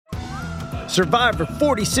Survivor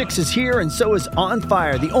 46 is here, and so is On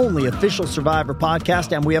Fire, the only official Survivor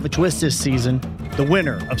podcast, and we have a twist this season. The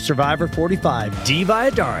winner of Survivor 45, Dee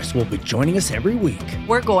Valladares, will be joining us every week.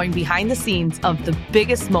 We're going behind the scenes of the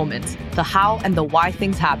biggest moments, the how and the why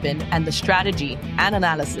things happen, and the strategy and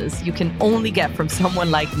analysis you can only get from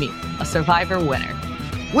someone like me, a Survivor winner.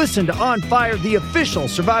 Listen to On Fire, the official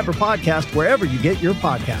Survivor podcast, wherever you get your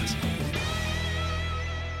podcasts.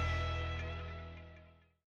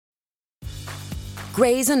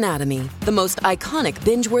 Grey's Anatomy, the most iconic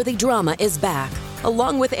binge-worthy drama, is back,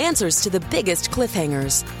 along with answers to the biggest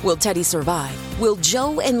cliffhangers. Will Teddy survive? Will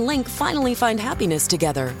Joe and Link finally find happiness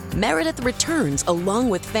together? Meredith returns along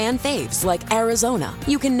with fan faves like Arizona.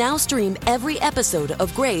 You can now stream every episode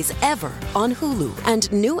of Grey's ever on Hulu, and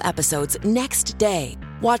new episodes next day.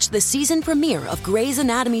 Watch the season premiere of Grey's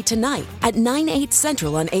Anatomy tonight at 9/8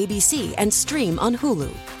 Central on ABC and stream on Hulu.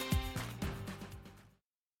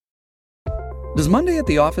 Does Monday at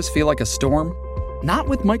the office feel like a storm? Not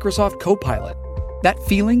with Microsoft Copilot. That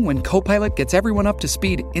feeling when Copilot gets everyone up to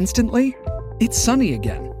speed instantly? It's sunny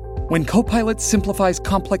again. When Copilot simplifies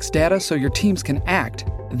complex data so your teams can act,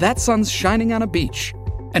 that sun's shining on a beach.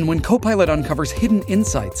 And when Copilot uncovers hidden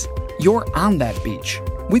insights, you're on that beach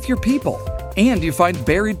with your people, and you find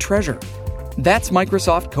buried treasure. That's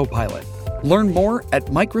Microsoft Copilot. Learn more at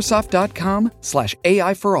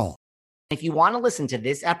Microsoft.com/AI for all. If you want to listen to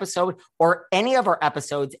this episode or any of our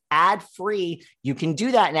episodes ad-free, you can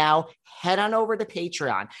do that now. Head on over to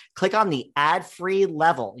Patreon. Click on the ad-free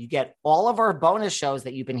level. You get all of our bonus shows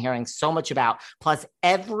that you've been hearing so much about. Plus,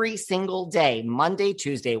 every single day, Monday,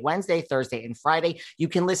 Tuesday, Wednesday, Thursday, and Friday, you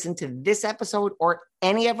can listen to this episode or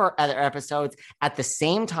any of our other episodes at the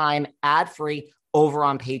same time, ad-free, over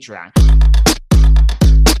on Patreon.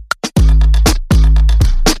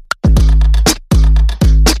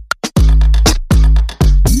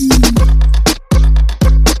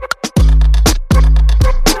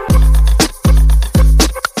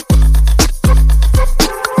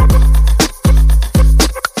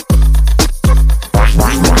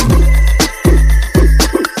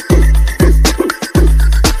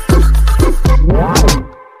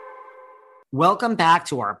 Welcome back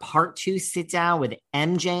to our part 2 sit down with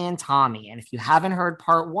MJ and Tommy. And if you haven't heard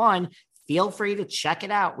part 1, feel free to check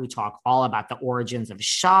it out. We talk all about the origins of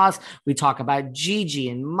Shahs. We talk about Gigi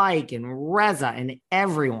and Mike and Reza and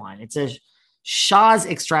everyone. It's a Shahs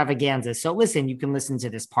extravaganza. So listen, you can listen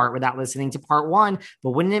to this part without listening to part 1,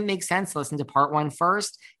 but wouldn't it make sense to listen to part 1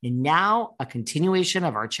 first? And now a continuation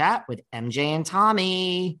of our chat with MJ and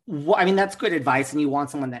Tommy. I mean, that's good advice. And you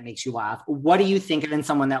want someone that makes you laugh. What do you think of in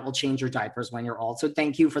someone that will change your diapers when you're old? So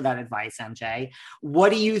thank you for that advice, MJ.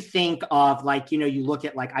 What do you think of, like, you look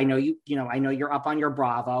at, like, I know you're up on your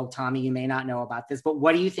Bravo, Tommy, you may not know about this, but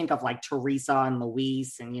what do you think of like Teresa and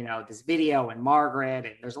Luis and, this video and Margaret,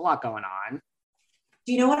 and there's a lot going on.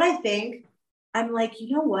 Do you know what I think? I'm like,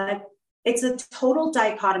 you know what? It's a total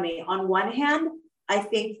dichotomy. On one hand, I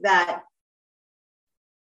think that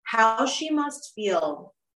how she must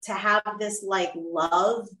feel to have this like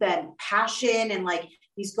love and passion, and like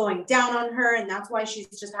he's going down on her, and that's why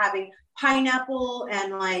she's just having pineapple,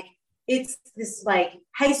 and like it's this like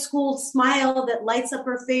high school smile that lights up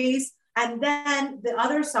her face. And then the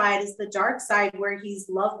other side is the dark side where he's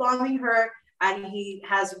love bombing her, and he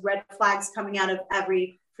has red flags coming out of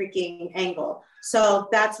every freaking angle. So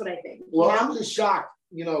that's what I think. Well, I'm just shocked.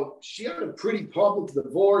 She had a pretty public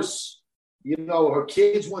divorce. Her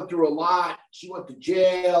kids went through a lot. She went to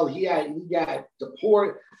jail. He got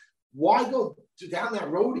deported. Why go down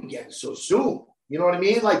that road again so soon? You know what I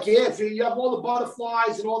mean? Like, yeah, if you have all the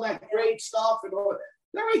butterflies and all that great stuff and all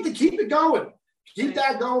right, to keep it going. Keep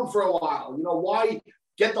that going for a while. Why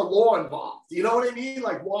get the law involved? You know what I mean?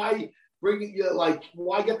 Like, why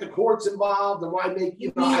why get the courts involved, and why make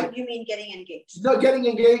you mean getting engaged? No, getting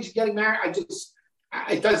engaged, getting married.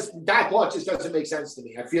 That part just doesn't make sense to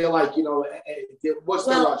me. I feel like what's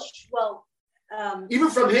the rush? Well,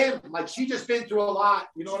 even from him, like she just been through a lot.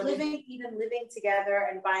 You know what I mean? Even living together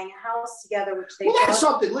and buying a house together, which they. Well, that's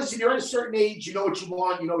something. Listen, you're at a certain age. You know what you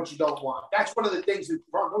want. You know what you don't want. That's one of the things that,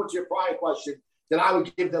 going to your prior question, that I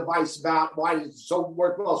would give the advice about why it's so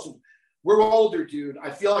worthwhile. So, we're older, dude.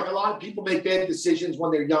 I feel like a lot of people make bad decisions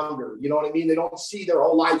when they're younger. You know what I mean? They don't see their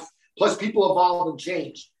whole life. Plus, people evolve and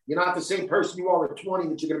change. You're not the same person you are at 20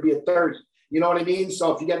 that you're going to be at 30. You know what I mean?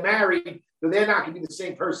 So if you get married, then they're not going to be the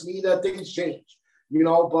same person either. Things change,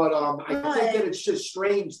 But I think that it's just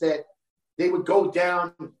strange that they would go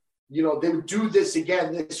down, they would do this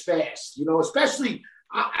again this fast, especially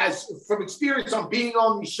as from experience on being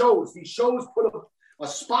on these shows. These shows put a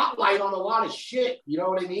spotlight on a lot of shit. You know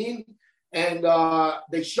what I mean? and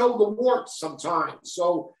they show the warts sometimes.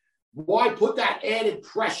 So why put that added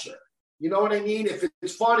pressure? You know what I mean? If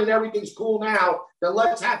it's fun and everything's cool now, then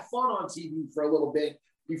let's have fun on TV for a little bit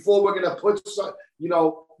before we're going to put some, you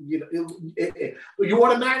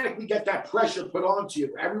automatically get that pressure put onto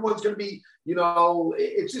you. Everyone's going to be,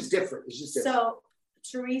 it's just different. It's just different. So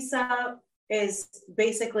Teresa is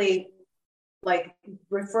basically like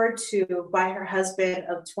referred to by her husband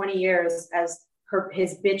of 20 years as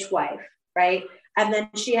his bitch wife, right? And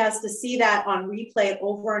then she has to see that on replay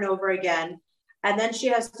over and over again. And then she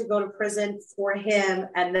has to go to prison for him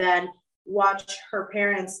and then watch her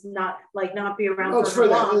parents not be around for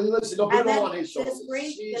long. Listen, don't put on his shoulders.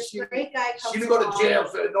 This great guy comes she didn't go to jail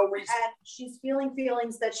for no reason. And she's feeling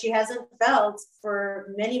feelings that she hasn't felt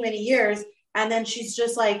for many, many years. And then she's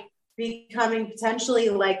just like becoming potentially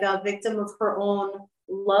like a victim of her own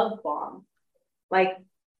love bomb. Like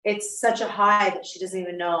it's such a high that she doesn't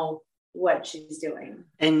even know what she's doing.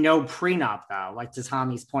 And no prenup though, like to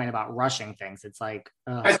Tommy's point about rushing things. It's like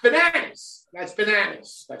that's bananas.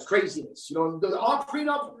 That's craziness. Our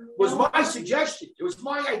prenup was my suggestion. It was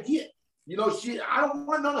my idea. I don't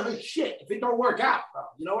want none of her shit if it don't work out, bro.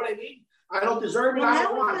 You know what I mean? I don't deserve it. I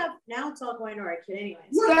don't want it. Now it's all going to our kid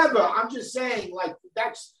anyways. Whatever. I'm just saying, like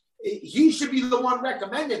he should be the one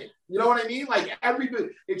recommending it. You know what I mean? Like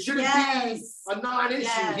it shouldn't be a non-issue.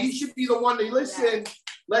 Yes. He should be the one to listen. Yes.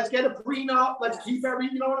 Let's get a prenup. Let's keep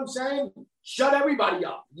you know what I'm saying? Shut everybody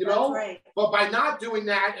up, That's right. But by not doing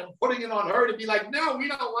that and putting it on her to be like, no, we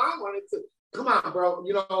don't want one. Come on, bro.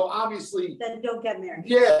 Obviously. Then don't get married.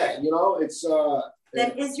 Yeah, it's.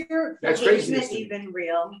 Then is your engagement even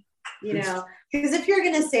real? Because if you're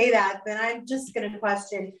going to say that, then I'm just going to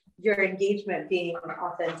question your engagement being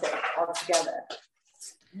authentic altogether.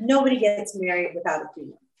 Nobody gets married without a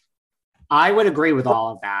prenup. I would agree with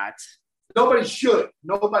all of that. Nobody should.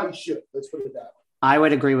 Let's put it that way. I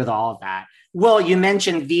would agree with all of that. Well, you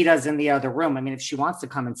mentioned Vita's in the other room. I mean, if she wants to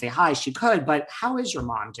come and say hi, she could, but how is your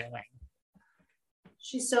mom doing?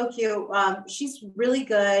 She's so cute. She's really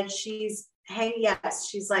good. She's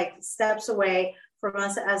like steps away from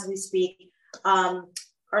us as we speak.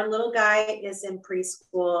 Our little guy is in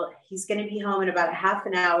preschool. He's going to be home in about a half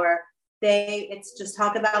an hour. It's just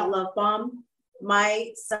talk about love bomb.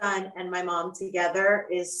 My son and my mom together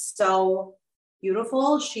is so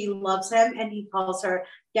beautiful. She loves him and he calls her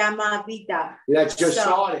Gamma Vita. That just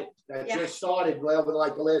started. Just started over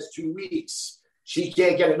like the last 2 weeks. She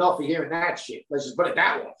can't get enough of hearing that shit. Let's just put it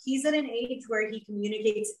that way. He's at an age where he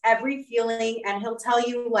communicates every feeling and he'll tell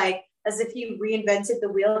you like as if he reinvented the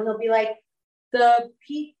wheel. He'll be like, the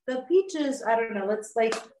peaches, I don't know, it's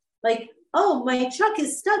like, oh, my truck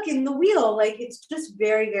is stuck in the wheel. Like, it's just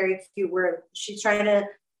very, very cute where she's trying to,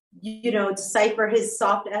 decipher his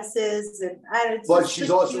soft S's. But she's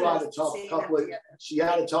also had a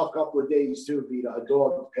tough couple of days too, Vita. Her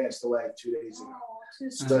dog passed away 2 days ago.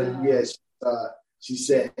 So, yes, she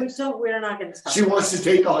said. We're not going to talk. She wants to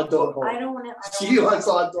take our dog home. I don't want to. She wants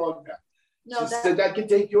our dog now. No, she said that can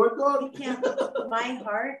take your dog. You can't. My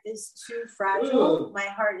heart is too fragile.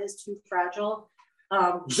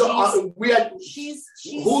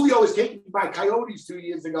 Julio was taken by coyotes 2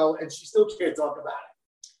 years ago, and she still can't talk about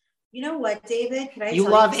it. You know what, David? You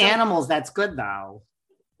love animals. That's good, though.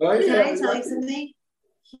 Can I tell you something?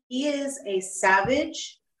 He is a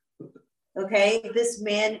savage. Okay, this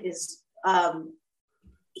man is.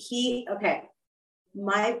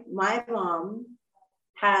 My mom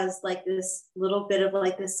has like this little bit of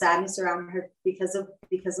like this sadness around her because of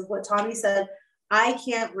what Tommy said. I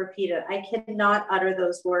can't repeat it. I cannot utter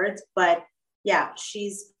those words, but yeah,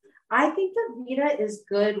 I think that Vita is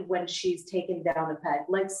good when she's taken down a peg.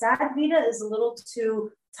 Like sad Vita is a little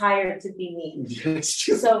too tired to be mean.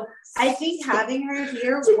 So I think having her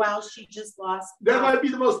here while she just lost. That might be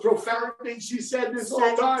the most profound thing she said this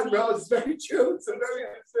whole time, bro. It's very true. It's a very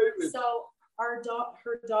good statement. So her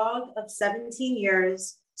dog of 17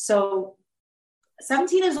 years. So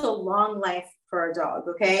 17 is a long life for a dog,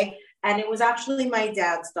 okay? And it was actually my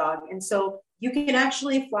dad's dog. And so you can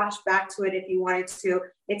actually flash back to it if you wanted to.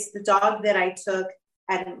 It's the dog that I took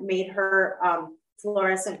and made her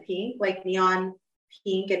fluorescent pink, like neon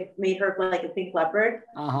pink, and made her like a pink leopard.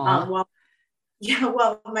 While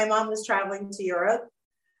my mom was traveling to Europe.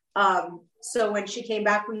 So when she came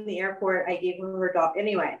back from the airport, I gave her dog.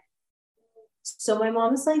 Anyway, so my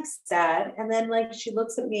mom is like sad. And then like she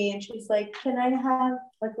looks at me and she's like, can I have,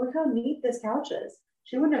 like, look how neat this couch is.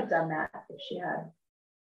 She wouldn't have done that if she had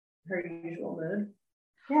her usual mood.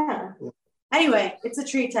 Yeah. Anyway, it's a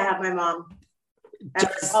treat to have my mom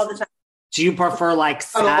all the time. Do you prefer like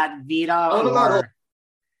sad Vita?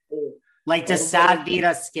 Like, does Sad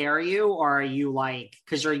Vita scare you, or are you like,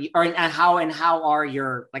 because you're, and how are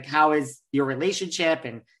your, like, how is your relationship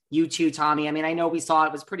and you two, Tommy? I mean, I know we saw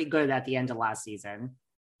it was pretty good at the end of last season.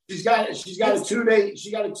 She's got a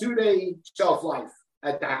 2-day shelf life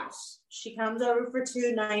at the house. She comes over for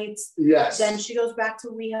 2 nights. Yes. Then she goes back to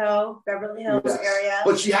WeHo, Beverly Hills area.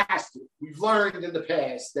 But she has to. We've learned in the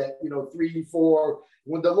past that, 3, 4,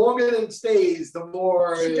 when the longer it stays, the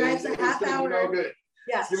more she drives a half hour. No good.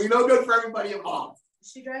 Yes. It's going to be no good for everybody involved.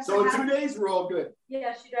 She drives. So in 2 days, we're all good.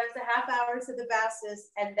 Yeah, she drives a half hour to the Basses,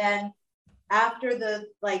 and then after the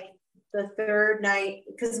third night,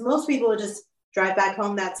 because most people will just drive back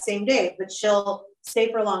home that same day, but she'll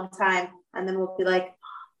stay for a long time, and then we'll be like,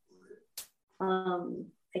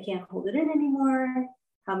 I can't hold it in anymore.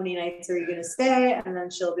 How many nights are you going to stay? And then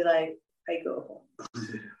she'll be like, I go home.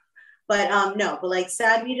 But no, but like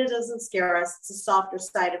Sad Vita doesn't scare us. It's a softer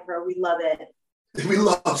side of her. We love it. We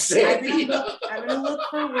love Sad Vita. I'm going to look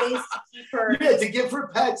for ways to keep her. Yeah, to give her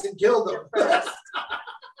pets and kill them.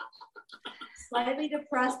 Slightly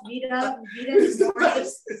depressed Vita.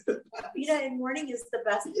 Vita in morning is the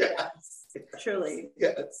best. Yes. Truly.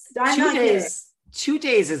 Yes. 2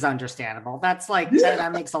 days is understandable. That's like,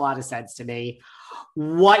 that makes a lot of sense to me.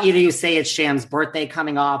 What do you say it's Sham's birthday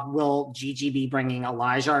coming off? Will Gigi be bringing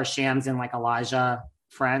Elijah, or Shams and like Elijah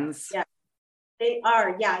friends? Yeah, they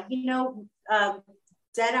are. Yeah.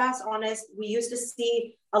 Dead ass honest. We used to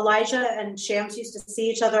see Elijah and Shams used to see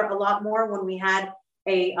each other a lot more when we had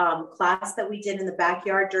a class that we did in the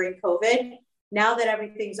backyard during COVID. Now that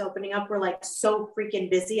everything's opening up, we're like so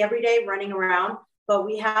freaking busy every day running around. But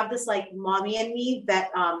we have this like mommy and me that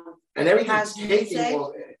and everything's taking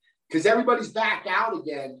long because everybody's back out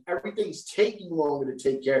again. Everything's taking longer to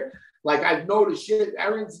take care. Like I've noticed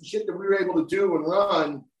errands and shit that we were able to do and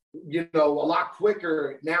run, a lot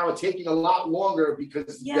quicker. Now it's taking a lot longer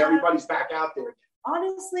because everybody's back out there.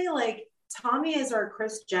 Honestly, like Tommy is our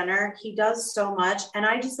Kris Jenner. He does so much, and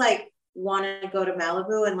I just like want to go to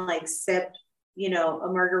Malibu and like sip, a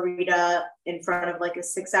margarita in front of like a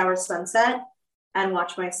 6-hour sunset and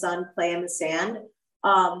watch my son play in the sand.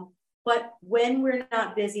 But when we're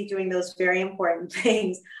not busy doing those very important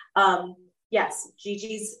things, yes,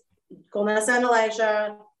 Gigi's, Golnessa and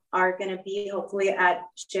Elijah are going to be hopefully at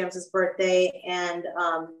Shams' birthday. And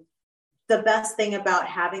the best thing about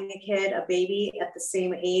having a baby at the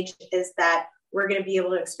same age, is that we're going to be able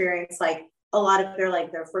to experience like a lot of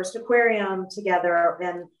their first aquarium together,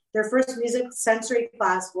 and their first music sensory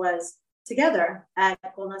class was together at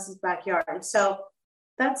Golnessa's backyard. So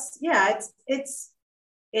that's,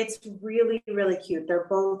 it's really, really cute. They're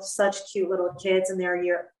both such cute little kids, and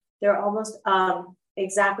they're almost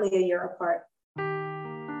exactly a year apart.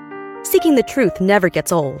 Seeking the truth never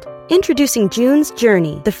gets old. Introducing June's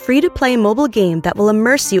Journey, the free-to-play mobile game that will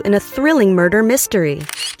immerse you in a thrilling murder mystery.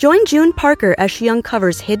 Join June Parker as she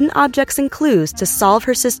uncovers hidden objects and clues to solve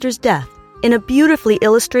her sister's death in a beautifully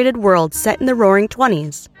illustrated world set in the Roaring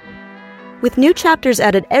 '20s. With new chapters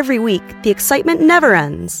added every week, the excitement never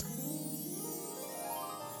ends.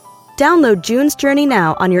 Download June's Journey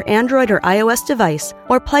now on your Android or iOS device,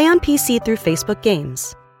 or play on PC through Facebook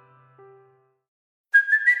Games.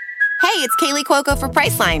 Hey, it's Kaylee Cuoco for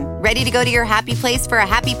Priceline. Ready to go to your happy place for a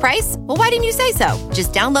happy price? Well, why didn't you say so?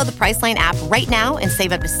 Just download the Priceline app right now and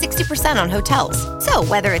save up to 60% on hotels. So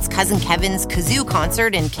whether it's Cousin Kevin's Kazoo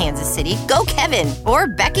Concert in Kansas City, go Kevin, or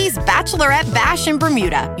Becky's Bachelorette Bash in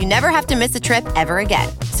Bermuda, you never have to miss a trip ever again.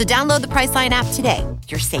 So download the Priceline app today.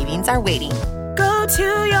 Your savings are waiting. Go to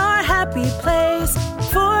your happy place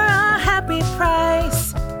for a happy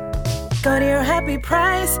price. Go to your happy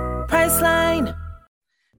price, Priceline.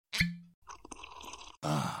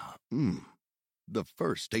 The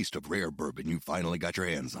first taste of rare bourbon you finally got your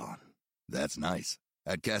hands on. That's nice.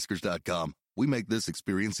 At Caskers.com, we make this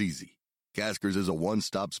experience easy. Caskers is a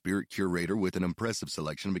one-stop spirit curator with an impressive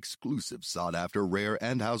selection of exclusive, sought-after, rare,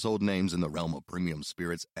 and household names in the realm of premium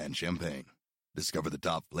spirits and champagne. Discover the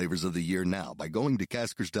top flavors of the year now by going to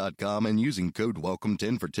Caskers.com and using code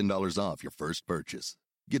WELCOME10 for $10 off your first purchase.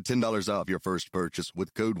 Get $10 off your first purchase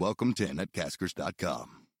with code WELCOME10 at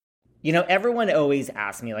Caskers.com. Everyone always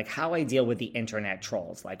asks me, like, how I deal with the internet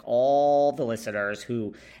trolls, like all the listeners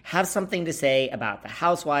who have something to say about the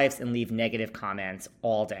housewives and leave negative comments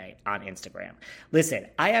all day on Instagram. Listen,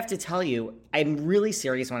 I have to tell you, I'm really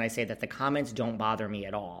serious when I say that the comments don't bother me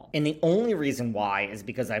at all. And the only reason why is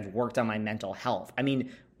because I've worked on my mental health. I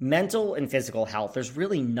mean, mental and physical health, there's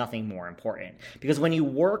really nothing more important. Because when you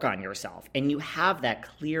work on yourself and you have that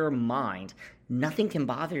clear mind, nothing can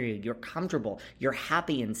bother you. You're comfortable. You're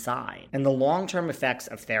happy inside. And the long-term effects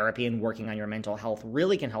of therapy and working on your mental health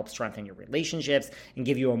really can help strengthen your relationships and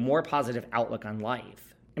give you a more positive outlook on life.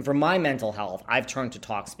 And for my mental health, I've turned to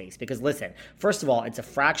Talkspace because listen, first of all, it's a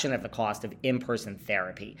fraction of the cost of in-person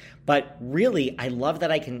therapy. But really, I love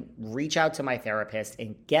that I can reach out to my therapist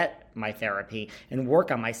and get my therapy and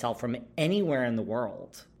work on myself from anywhere in the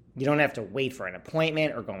world. You don't have to wait for an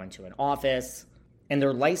appointment or go into an office. And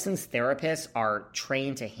their licensed therapists are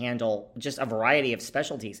trained to handle just a variety of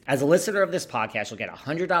specialties. As a listener of this podcast, you'll get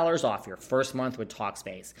 $100 off your first month with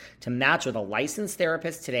Talkspace. To match with a licensed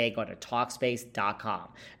therapist today, go to Talkspace.com.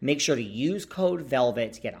 Make sure to use code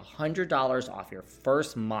VELVET to get $100 off your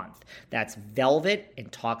first month. That's VELVET and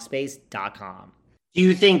Talkspace.com. Do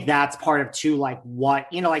you think that's part of too, like what,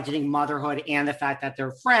 do you think motherhood and the fact that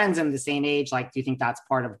they're friends and the same age, like, do you think that's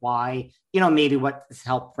part of why, maybe what has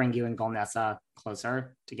helped bring you and Golnessa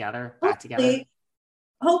closer together, back together?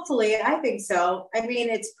 Hopefully, I think so. I mean,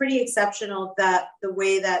 it's pretty exceptional that the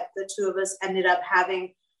way that the two of us ended up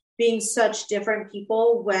being such different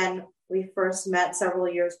people when we first met several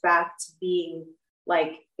years back to being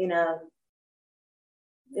like the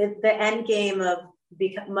end game of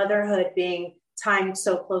motherhood being timed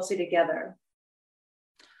so closely together.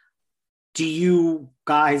 Do you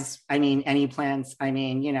guys, any plans?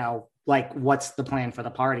 What's the plan for the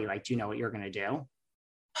party? Like, do you know what you're going to do?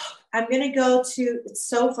 I'm going to go to, it's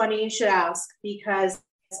so funny you should ask, because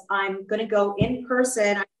I'm going to go in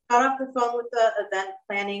person. I got off the phone with the event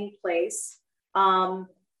planning place. I'm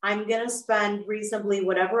going to spend reasonably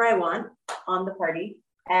whatever I want on the party.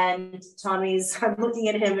 And I'm looking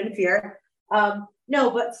at him in fear. No,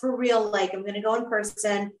 but for real, I'm going to go in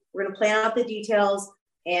person. We're going to plan out the details,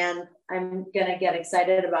 and I'm going to get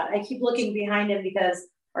excited about it. I keep looking behind him because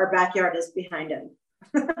our backyard is behind him.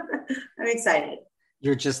 I'm excited.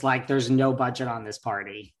 You're just like, there's no budget on this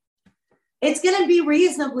party. It's going to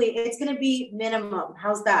be minimum.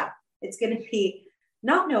 How's that? It's going to be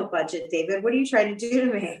no budget, David. What are you trying to do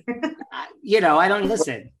to me? I don't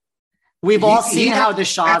listen. We've all seen how the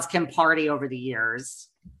Shahs can party over the years.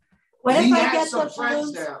 What if I get some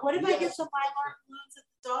balloons? What if I get some Mylar balloons at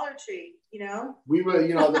the Dollar Tree? We were,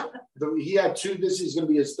 he had two. This is going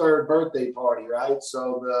to be his third birthday party, right?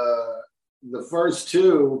 So the first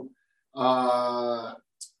two,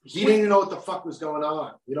 he didn't even know what the fuck was going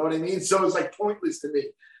on. You know what I mean? So it's like pointless to me.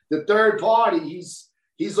 The third party,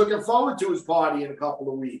 he's looking forward to his party in a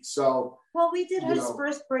couple of weeks. So we did his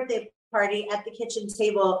first birthday party at the kitchen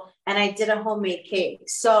table, and I did a homemade cake.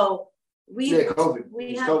 So. We have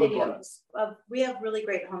videos. We have really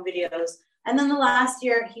great home videos. And then the last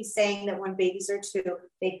year, he's saying that when babies are 2,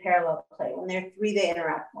 they parallel play. When they're 3, they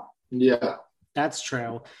interact more. Yeah. That's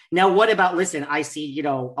true. Now, what about, listen, I see,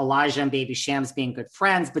 Elijah and baby Shams being good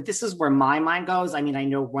friends, but this is where my mind goes. I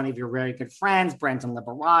know one of your really good friends, Brendan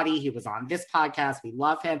Liberati, he was on this podcast. We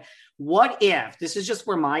love him. What if, this is just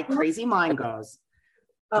where my crazy mind goes,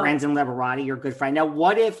 Brendan Liberati, your good friend. Now,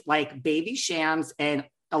 what if baby Shams and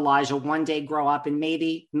Elijah one day grow up and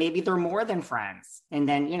maybe they're more than friends. And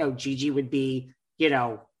then, Gigi would be,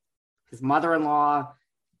 his mother-in-law.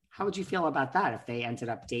 How would you feel about that if they ended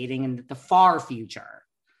up dating in the far future?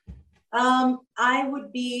 I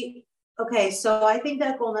would be, okay. So I think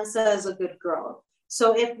that Golnessa is a good girl.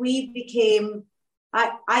 So if we became,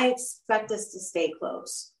 I expect us to stay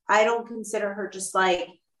close. I don't consider her just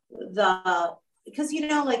because,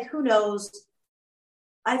 who knows?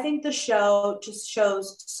 I think the show just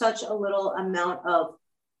shows such a little amount of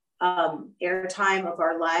airtime of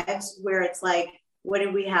our lives where it's what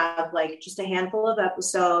did we have? Just a handful of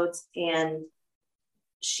episodes, and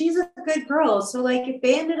she's a good girl. So if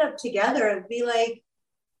they ended up together, it'd be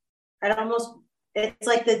it's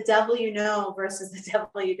like the devil you know versus the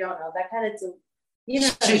devil you don't know. That kind of, They'd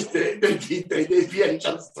be at each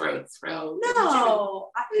other's throats, bro.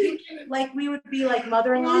 No, we would be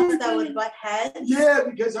mother-in-laws that would butt heads. Yeah,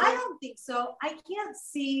 because I don't think so. I can't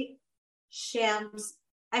see Shams.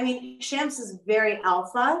 Shams is very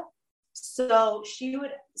alpha, so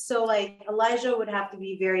Elijah would have to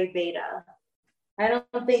be very beta. I don't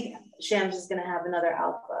think Shams is going to have another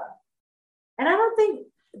alpha, and I don't think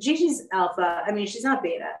Gigi's alpha. She's not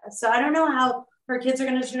beta, so I don't know how her kids are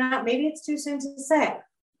going to turn out. Maybe it's too soon to say.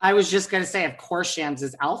 I was just going to say, of course, Shams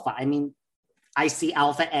is alpha. I see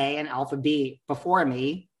alpha A and alpha B before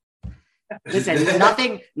me. Listen,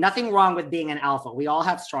 nothing wrong with being an alpha. We all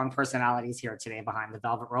have strong personalities here today behind the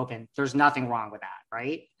velvet rope, and there's nothing wrong with that,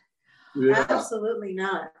 right? Yeah. Absolutely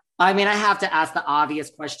not. I have to ask the obvious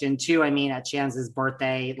question too. At Shams's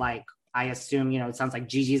birthday, I assume, it sounds like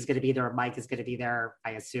Gigi's going to be there. Mike is going to be there.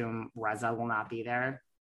 I assume Reza will not be there.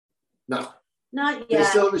 No. Not yet. There's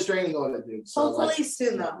still a restraining order, dude. So hopefully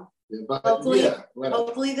soon, though. Yeah, but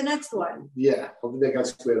hopefully the next one. Yeah, hopefully they got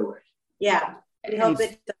squared away. Yeah, we hope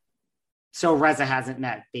it. So Reza hasn't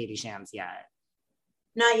met Baby Shams yet.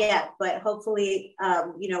 Not yet, but hopefully,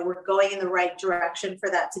 we're going in the right direction for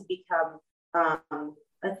that to become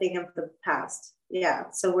a thing of the past.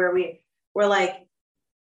 Yeah. So we're like,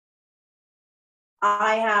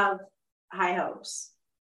 I have high hopes,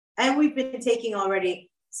 and we've been taking already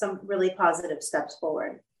some really positive steps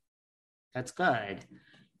forward. That's good.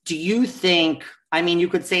 Do you think, I mean, you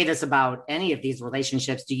could say this about any of these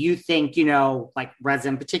relationships. Do you think, like Reza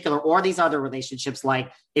in particular, or these other relationships,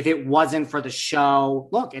 like if it wasn't for the show,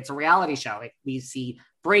 look, it's a reality show. Like we see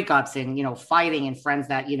breakups and, fighting and friends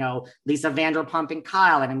that, Lisa Vanderpump and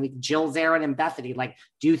Kyle and Jill Zarin and Bethany. Like,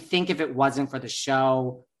 do you think if it wasn't for the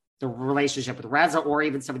show, the relationship with Reza or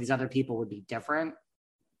even some of these other people would be different?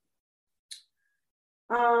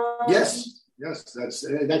 Yes. That's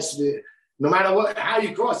the, no matter how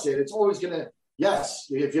you cross it, it's always going to, yes,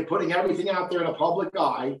 if you're putting everything out there in a public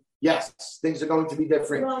eye, yes, things are going to be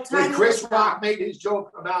different. Well, if Chris Rock made his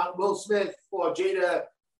joke about Will Smith or Jada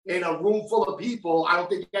in a room full of people, I don't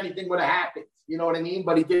think anything would have happened. You know what I mean?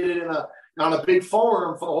 But he did it on a big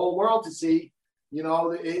forum for the whole world to see.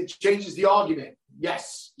 It changes the argument.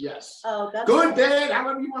 Yes. Oh, that's good, bad,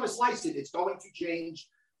 however you want to slice it. It's going to change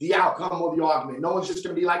the outcome or the argument. No one's just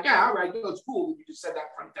going to be like, yeah, all right, it's cool. You just said that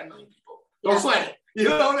in front of 10 million people. Don't sweat it. You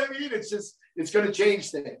know what I mean? It's going to change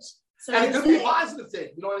things. So and it could be a positive thing.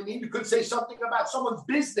 You know what I mean? You could say something about someone's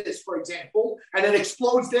business, for example, and it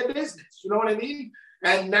explodes their business. You know what I mean?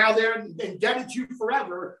 And now they're indebted to you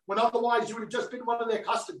forever when otherwise you would have just been one of their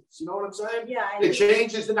customers. You know what I'm saying? Yeah. It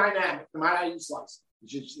changes the dynamic, no matter how you slice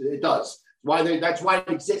it. It does. That's why it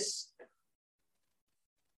exists.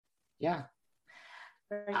 Yeah.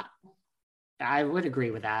 I would agree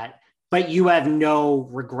with that. But you have no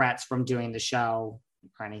regrets from doing the show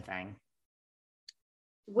or anything.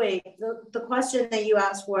 Wait, the question that you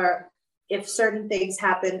asked were if certain things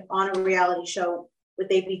happen on a reality show, would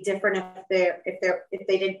they be different if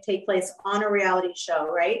they didn't take place on a reality show,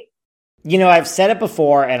 right? I've said it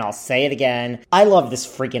before and I'll say it again. I love this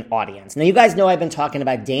freaking audience. Now, you guys know I've been talking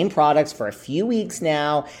about Dame products for a few weeks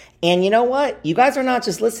now. And you know what? You guys are not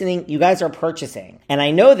just listening, you guys are purchasing. And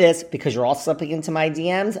I know this because you're all slipping into my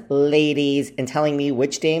DMs, ladies, and telling me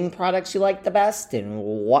which Dame products you like the best and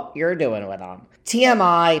what you're doing with them.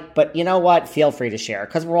 TMI, but you know what? Feel free to share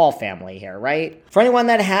because we're all family here, right? For anyone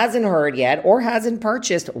that hasn't heard yet or hasn't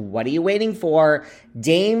purchased, what are you waiting for?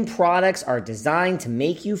 Dame products are designed to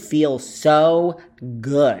make you feel so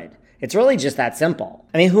good. It's really just that simple.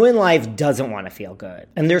 I mean, who in life doesn't want to feel good?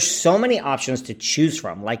 And there's so many options to choose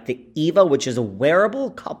from, like the Eva, which is a wearable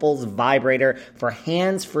couples vibrator for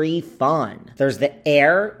hands-free fun. There's the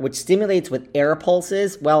Air, which stimulates with air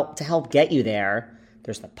pulses, well, to help get you there.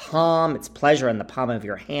 There's the Palm, it's pleasure in the palm of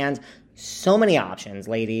your hand. So many options,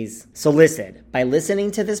 ladies. So listen, by listening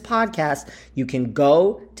to this podcast, you can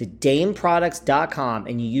go to dameproducts.com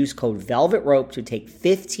and you use code VELVETROPE to take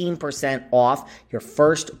 15% off your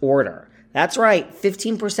first order. That's right,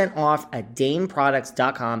 15% off at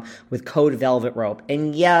dameproducts.com with code VELVETROPE.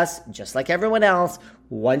 And yes, just like everyone else,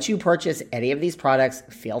 once you purchase any of these products,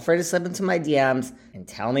 feel free to slip into my DMs and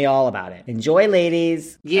tell me all about it. Enjoy,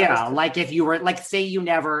 ladies. Yeah, like if you were,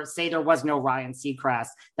 say there was no Ryan Seacrest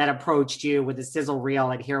that approached you with a sizzle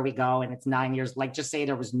reel and here we go, and it's 9 years, just say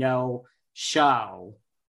there was no show.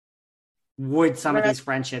 Would some of these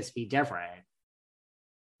friendships be different?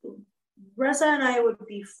 Reza and I would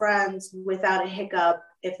be friends without a hiccup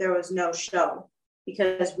if there was no show,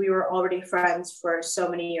 because we were already friends for so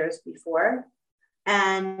many years before.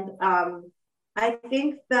 And I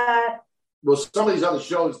think that... Well, some of these other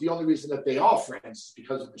shows, the only reason that they are friends is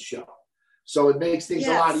because of the show. So it makes things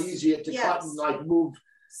a lot easier to cut and move,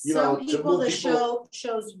 some people, the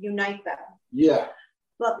shows unite them. Yeah.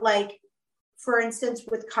 But for instance,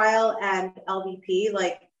 with Kyle and LVP,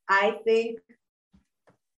 I think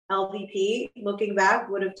LVP, looking back,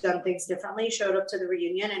 would have done things differently, showed up to the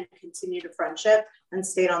reunion and continued a friendship and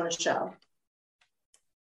stayed on the show.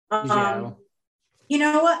 You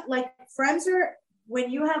know what? Friends are,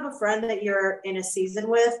 when you have a friend that you're in a season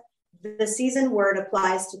with, the season word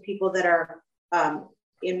applies to people that are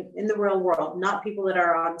in the real world, not people that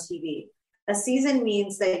are on TV. A season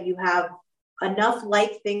means that you have enough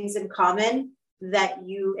things in common that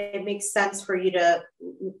it makes sense for you to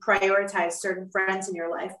prioritize certain friends in your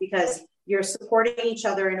life because you're supporting each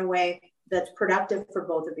other in a way that's productive for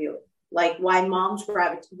both of you. Why new moms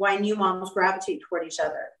gravitate toward each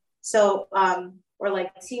other. So,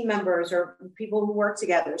 or team members or people who work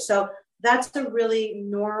together. So that's a really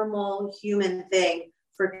normal human thing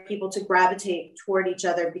for people to gravitate toward each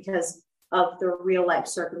other because of the real life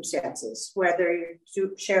circumstances, whether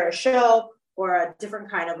you share a show or a different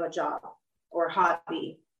kind of a job or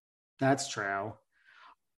hobby. That's true.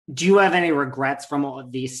 Do you have any regrets from all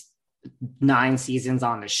of these 9 seasons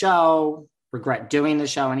on the show? Regret doing the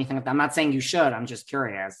show? Anything like that? I'm not saying you should. I'm just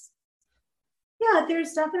curious. Yeah,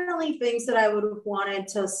 there's definitely things that I would have wanted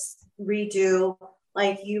to redo.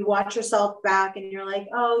 Like you watch yourself back and you're like,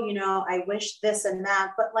 oh, you know, I wish this and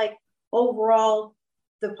that. But like overall,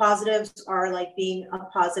 the positives are like being a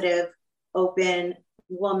positive, open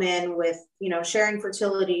woman with, you know, sharing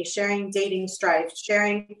fertility, sharing dating strife,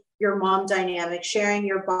 sharing your mom dynamic, sharing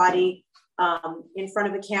your body in front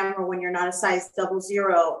of a camera when you're not a size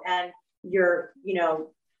 00 and your, you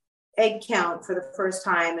know, egg count for the first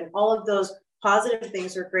time. And all of those positive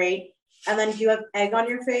things are great. And then do you have egg on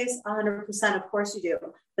your face? 100%, of course you do.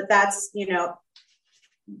 But that's, you know,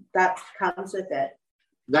 that comes with it.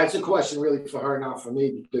 That's a question really for her, not for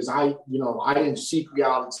me, because I didn't seek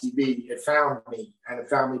reality TV. It found me, and it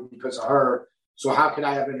found me because of her. So how could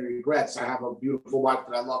I have any regrets? I have a beautiful wife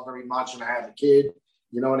that I love very much, and I have a kid.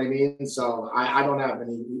 You know what I mean? So I don't have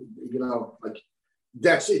any, you know, like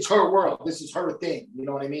it's her world. This is her thing. You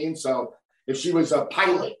know what I mean? So if she was a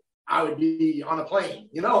pilot, I would be on a plane.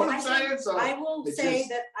 You know what I'm saying? So I will say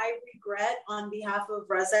that I regret on behalf of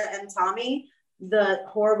Reza and Tommy the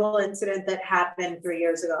horrible incident that happened 3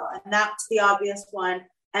 years ago. And that's the obvious one.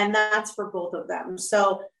 And that's for both of them.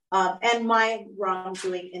 So, and my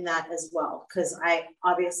wrongdoing in that as well. Because I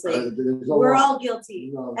obviously, we're all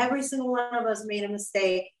guilty. No. Every single one of us made a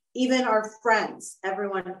mistake. Even our friends,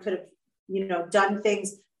 everyone could have, you know, done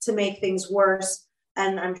things to make things worse.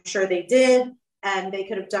 And I'm sure they did. And they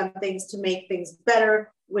could have done things to make things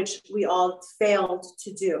better, which we all failed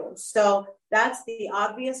to do. So that's the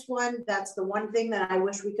obvious one. That's the one thing that I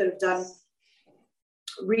wish we could have done,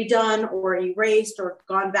 redone or erased or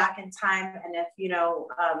gone back in time. And if, you know,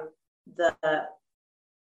 the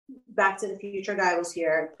Back to the Future guy was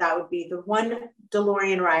here, that would be the one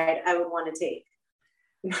DeLorean ride I would want to take.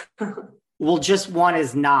 Well, just one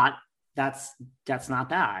is not, that's not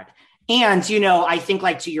bad. And, you know, I think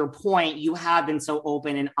like to your point, you have been so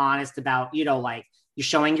open and honest about, you know, like you're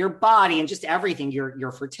showing your body and just everything,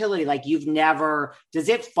 your fertility. Like you've never, does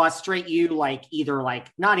it frustrate you? Like either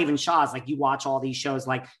like, not even Shahs, like you watch all these shows,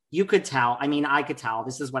 like you could tell, I mean, I could tell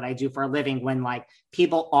this is what I do for a living when like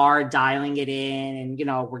people are dialing it in and, you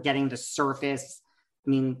know, we're getting the surface. I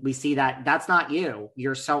mean, we see that that's not you.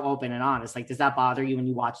 You're so open and honest. Like, does that bother you when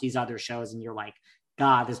you watch these other shows and you're like,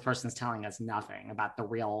 God, this person's telling us nothing about the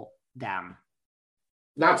real them?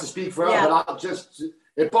 Not to speak for her, but I'll just,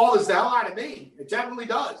 it bothers the hell out of me. It definitely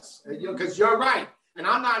does. You know, because you're right. And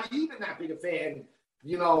I'm not even that big a fan,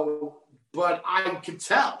 you know, but I can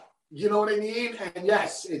tell, you know what I mean? And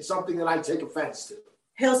yes, it's something that I take offense to.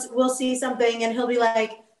 We'll see something and he'll be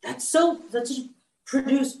like, that's just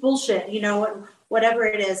produced bullshit, you know, whatever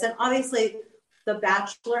it is. And obviously The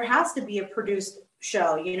Bachelor has to be a produced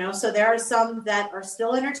show, you know, so there are some that are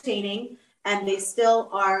still entertaining and they still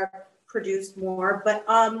are produced more. But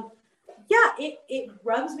yeah, it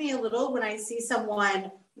rubs me a little when I see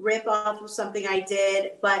someone rip off of something I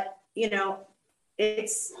did, but you know,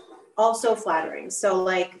 it's also flattering. So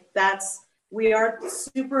like we are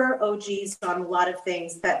super OGs on a lot of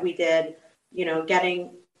things that we did, you know,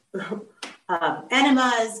 getting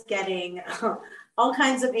enemas, getting all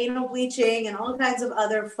kinds of anal bleaching and all kinds of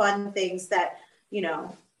other fun things that, you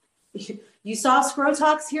know, you saw Scro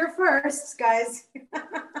Talks here first, guys.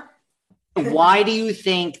 Why do you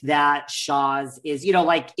think that Shahs is, you know,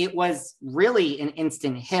 like it was really an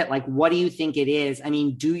instant hit? Like, what do you think it is? I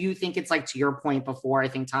mean, do you think it's like, to your point before, I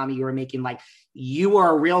think, Tommy, you were making like, you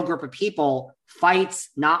are a real group of people, fights,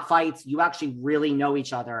 not fights. You actually really know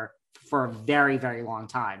each other for a very, very long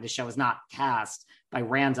time. The show is not cast by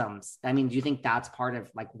randoms. I mean, do you think that's part of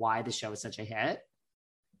like why the show is such a hit?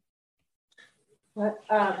 What?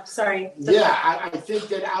 Sorry. I think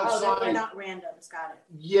that outside... they're not randoms, got it.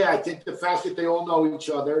 Yeah, I think the fact that they all know each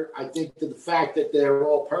other, I think that the fact that they're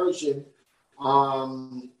all Persian,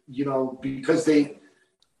 you know, because they're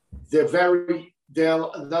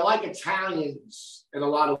like Italians in a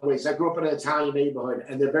lot of ways. I grew up in an Italian neighborhood,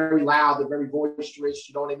 and they're very loud, they're very boisterous,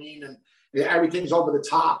 you know what I mean? And everything's over the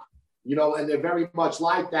top, you know, and they're very much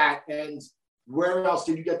like that. And where else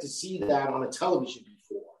did you get to see that on a television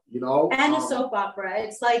before, you know? And a soap opera.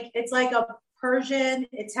 It's like a Persian,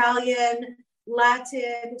 Italian,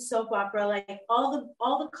 Latin soap opera. Like all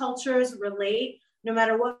the cultures relate, no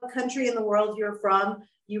matter what country in the world you're from.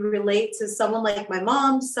 You relate to someone like my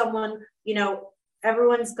mom, someone, you know,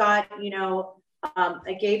 everyone's got,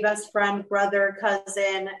 a gay best friend, brother,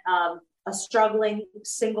 cousin, a struggling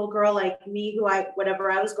single girl like me,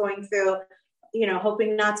 whatever I was going through,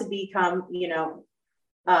 hoping not to become,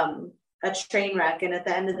 a train wreck. And at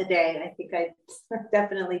the end of the day, I think I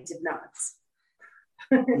definitely did not.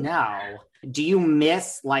 No. Do you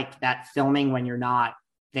miss like that filming when you're not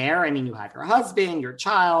there? I mean, you have your husband, your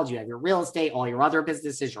child, you have your real estate, all your other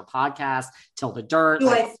businesses, your podcast, Till the Dirt.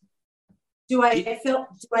 Do I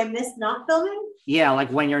miss not filming? Yeah,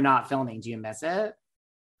 like when you're not filming, do you miss it?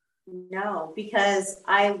 No, because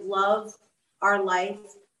I love our life,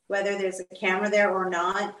 whether there's a camera there or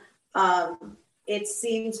not. It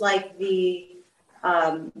seems like the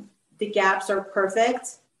gaps are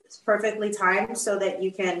perfect. It's perfectly timed so that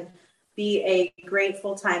you can be a great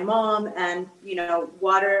full-time mom and,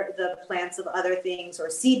 water the plants of other things or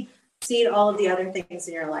seed all of the other things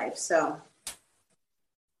in your life. So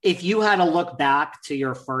if you had to look back to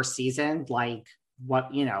your first season, like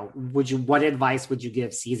what advice would you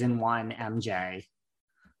give season 1 MJ?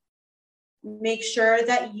 Make sure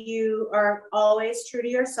that you are always true to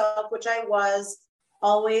yourself, which I was.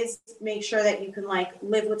 Always make sure that you can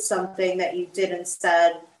live with something that you did and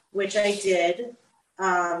said, which I did.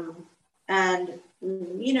 And,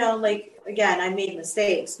 again, I made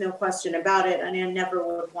mistakes, no question about it. And I never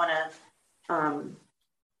would want to,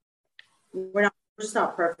 we're just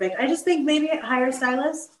not perfect. I just think maybe hire a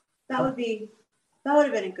stylist. That would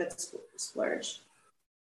have been a good splurge.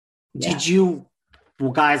 Yeah. Did you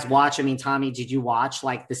guys watch? I mean, Tommy, did you watch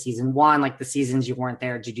the season 1, the seasons you weren't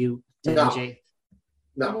there? Did MJ?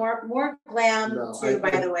 No. More glam too, by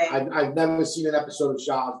the way. I've never seen an episode of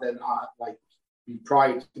Shahs that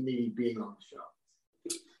prior to me being on the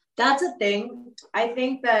show. That's a thing. I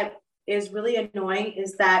think that is really annoying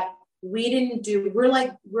is that we're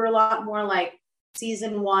a lot more like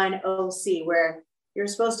season 1 OC where you're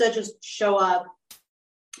supposed to just show up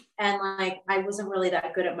and I wasn't really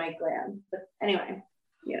that good at my glam. But anyway.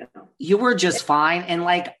 Yeah. You were just fine. And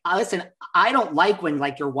listen, I don't like when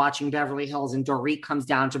you're watching Beverly Hills and Dorit comes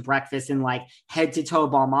down to breakfast and head to toe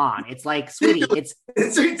balm on. It's sweetie, it's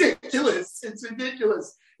ridiculous. It's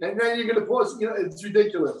ridiculous. And then you're going to post, it's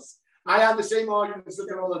ridiculous. I have the same arguments with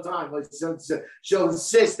her all the time. She'll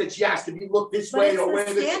insist that she has to be looked this way or way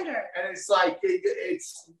standard. And it's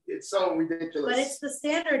so ridiculous. But it's the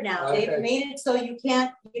standard now. Okay. They've made it so you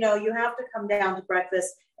can't, you have to come down to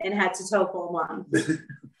breakfast and head to toe balm on.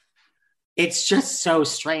 It's just so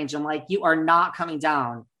strange. I'm you are not coming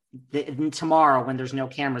down tomorrow when there's no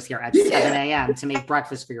cameras here at 7 a.m. to make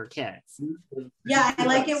breakfast for your kids. Yeah, I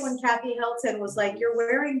like it when Kathy Hilton was you're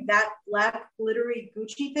wearing that black glittery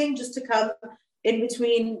Gucci thing just to come in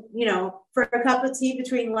between, for a cup of tea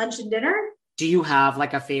between lunch and dinner. Do you have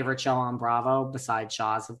a favorite show on Bravo besides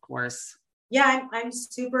Shahs, of course? Yeah, I'm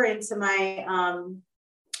super into my,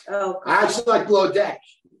 I actually like Below Deck.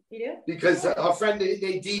 You do? Because our friend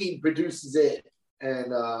Nadine produces it.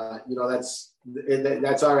 And,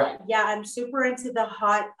 that's all right. Yeah, I'm super into the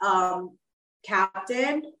hot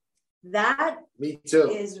Captain. That Me too.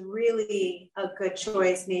 Is really a good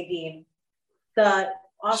choice, Nadine. The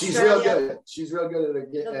She's real good. She's real good at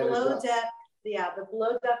it. The Below Deck, the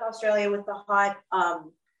Below Deck Australia with the hot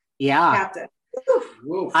Captain.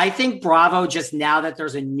 Oof. I think Bravo, just now that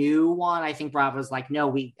there's a new one, I think Bravo's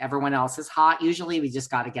no, everyone else is hot. Usually we just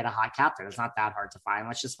got to get a hot captain. It's not that hard to find.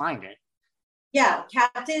 Let's just find it. Yeah,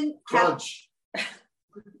 Captain Crunch.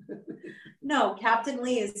 No, Captain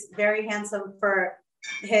Lee is very handsome for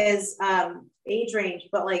his age range,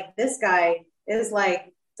 but this guy is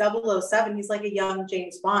 007. He's a young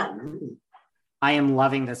James Bond. I am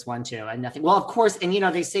loving this one too. And nothing. Well, of course, and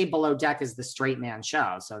they say Below Deck is the straight man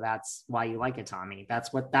show, so that's why you like it, Tommy.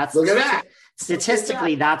 That's look at that.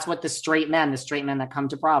 Statistically, that's what the straight men that come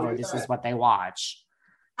to Bravo, this is what they watch.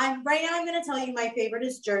 Right now I'm going to tell you my favorite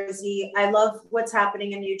is Jersey. I love what's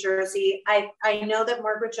happening in New Jersey. I know that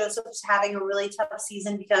Margaret Joseph's having a really tough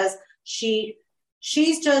season because she's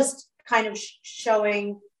just kind of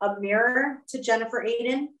showing a mirror to Jennifer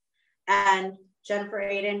Aiden, and Jennifer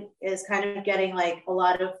Aiden is kind of getting a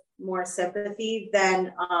lot of more sympathy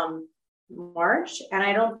than March, and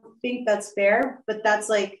I don't think that's fair, but that's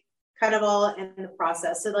kind of all in the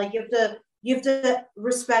process. So you have to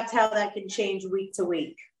respect how that can change week to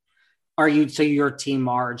week. You're Team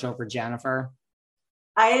Marge over Jennifer?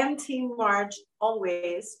 I am Team Marge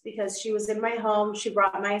always because she was in my home. She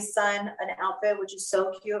brought my son an outfit, which is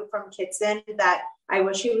so cute from Kitson that I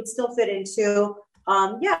wish he would still fit into.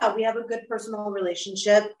 We have a good personal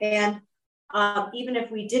relationship. And even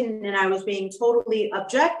if we didn't, and I was being totally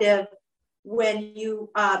objective, when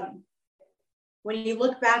you when you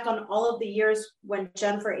look back on all of the years when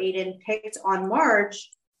Jennifer Aiden picked on Marge,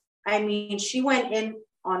 I mean, she went in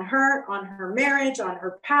on her marriage, on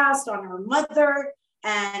her past, on her mother,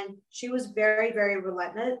 and she was very, very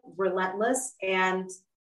relentless. And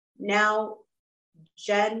now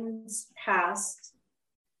Jen's past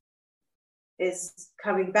is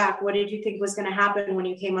coming back. What did you think was going to happen when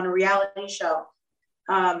you came on a reality show?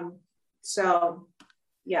 So,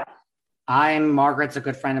 yeah. Margaret's a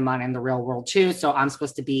good friend of mine in the real world too. So I'm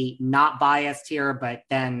supposed to be not biased here, but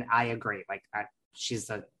then I agree. Like she's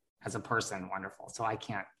as a person, wonderful. So I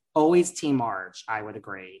can't always team Marge. I would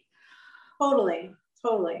agree. Totally.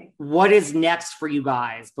 What is next for you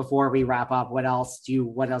guys before we wrap up? What else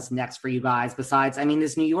next for you guys besides, I mean,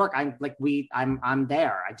 this New York, I'm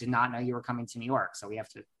there. I did not know you were coming to New York. So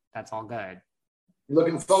that's all good.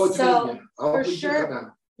 Looking forward to meeting you. For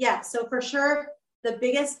sure. Yeah. So for sure, the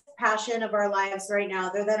biggest passion of our lives right now,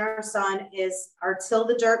 other than our son, is our Till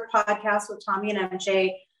the Dirt podcast with Tommy and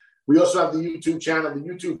MJ. We also have the YouTube channel. The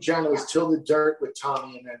YouTube channel is Till the Dirt with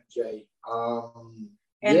Tommy and MJ.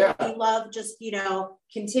 We love just,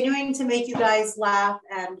 continuing to make you guys laugh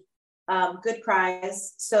and good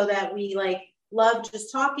cries, so that we love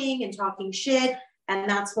just talking and talking shit. And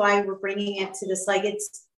that's why we're bringing it to this,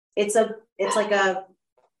 it's a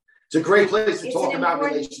great place to talk about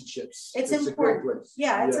relationships. It's important. A great place.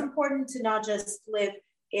 Yeah, it's important to not just live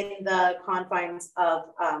in the confines of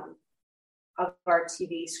our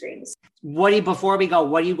TV screens. Before we go,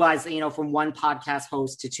 what do you guys, from one podcast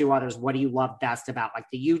host to two others, what do you love best about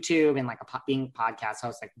the YouTube and being podcast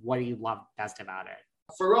host? What do you love best about it?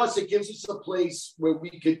 For us, it gives us a place where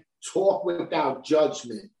we could talk without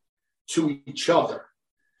judgment to each other.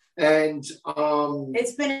 And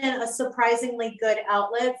it's been a surprisingly good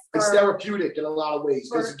outlet. It's therapeutic in a lot of ways.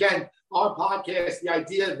 Because again, our podcast, the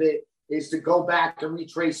idea of it is to go back and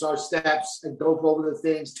retrace our steps and go over the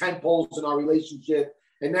things, 10 poles in our relationship.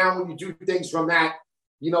 And now when you do things from that,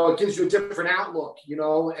 it gives you a different outlook,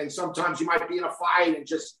 and sometimes you might be in a fight and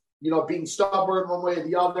just, being stubborn one way or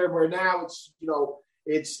the other, where now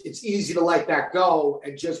it's, it's easy to let that go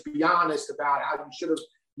and just be honest about how you should have,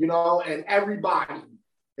 and everybody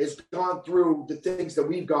has gone through the things that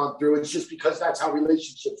we've gone through. It's just because that's how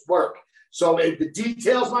relationships work. So the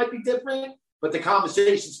details might be different, but the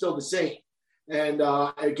conversation's still the same. And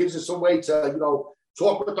it gives us a way to,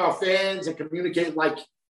 talk with our fans and communicate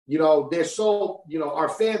they're so, our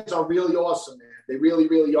fans are really awesome, man. They really,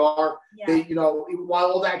 really are. Yeah. They, while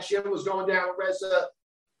all that shit was going down with Reza,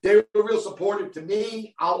 they were real supportive to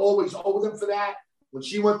me. I'll always owe them for that. When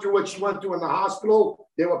she went through what she went through in the hospital,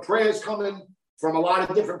 there were prayers coming from a lot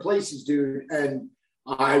of different places, dude. And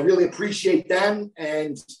I really appreciate them.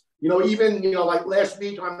 And, even, last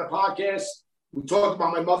week on the podcast, we talked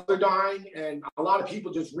about my mother dying, and a lot of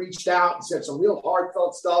people just reached out and said some real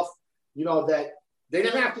heartfelt stuff, that they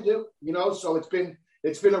didn't have to do, so it's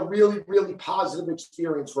been a really, really positive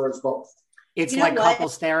experience for us both. It's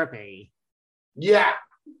couples therapy. Yeah.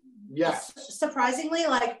 Yes. Surprisingly,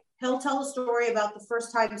 he'll tell a story about the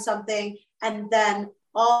first time something, and then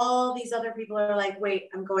all these other people are like, wait,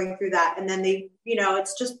 I'm going through that. And then they,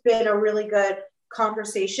 it's just been a really good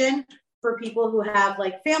conversation for people who have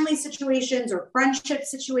family situations or friendship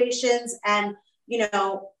situations. And,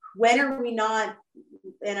 when are we not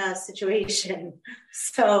in a situation?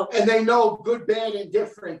 So, and they know good, bad, and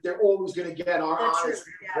different. They're always going to get our honest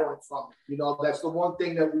viewpoint from it. That's the one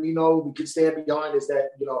thing that we know we can stand behind is that,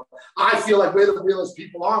 I feel like we're the realest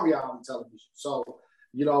people on reality television. So,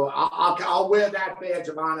 I'll wear that badge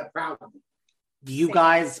of honor proudly. You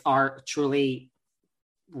guys are truly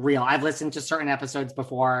real. I've listened to certain episodes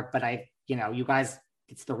before, but you guys,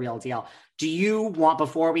 it's the real deal. Do you want,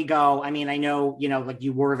 before we go, I mean, I know,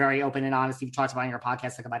 you were very open and honest. You've talked about in your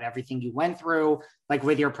podcast, about everything you went through,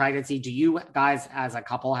 with your pregnancy. Do you guys as a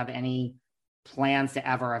couple have any plans to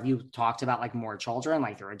have you talked about more children,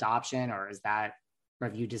 their adoption, or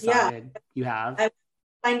have you decided you have? I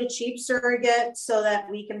find a cheap surrogate so that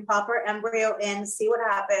we can pop our embryo in, see what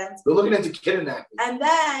happens. We're looking into kidnapping. And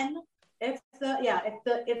then if our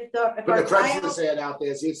Craigslist ad out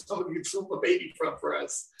there, see if somebody can troop a baby for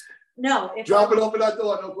us. No, drop it open that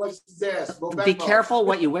door, no questions asked. Be careful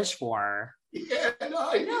what you wish for. Yeah,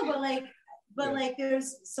 but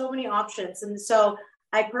there's so many options, and so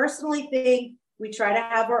I personally think we try to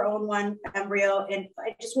have our own one embryo, and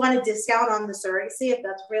I just want a discount on the surrogacy if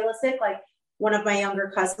that's realistic. One of my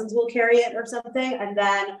younger cousins will carry it or something, and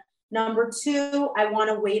then number two, I want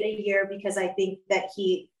to wait a year because I think that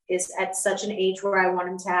he is at such an age where I want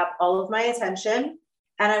him to have all of my attention.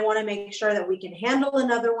 And I want to make sure that we can handle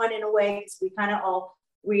another one in a way, because we kind of all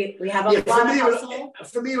We have a lot of hustle.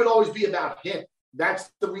 For me, it would always be about him.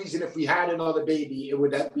 That's the reason if we had another baby, it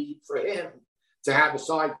would be for him to have a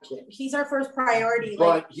sidekick. He's our first priority.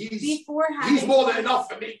 But he's more than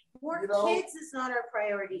enough for me. More kids is not our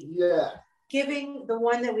priority. Yeah. Giving the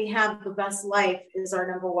one that we have the best life is our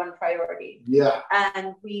number one priority. Yeah.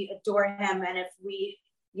 And we adore him. And if we,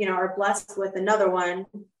 are blessed with another one,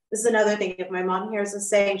 this is another thing. If my mom hears us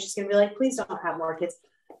saying, she's going to be like, please don't have more kids.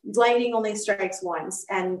 Lightning only strikes once.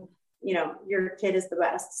 And, your kid is the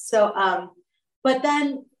best. So, but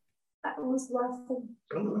then that was left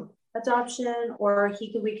adoption, or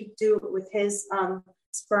we could do it with his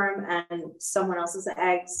sperm and someone else's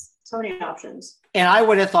eggs. So many options. And I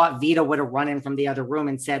would have thought Vita would have run in from the other room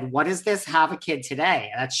and said, what is this? Have a kid today.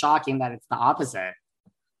 That's shocking that it's the opposite.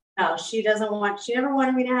 No, she never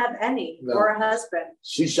wanted me to have any or a husband.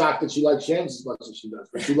 She's shocked that she likes Shans as much as she does,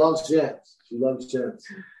 but she loves Shans. She loves Shans.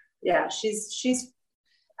 Yeah,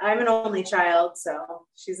 I'm an only child, so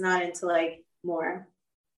she's not into more.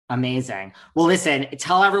 Amazing. Well, listen,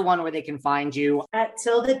 tell everyone where they can find you. At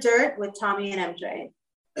Till the Dirt with Tommy and MJ.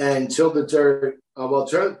 And Till the Dirt,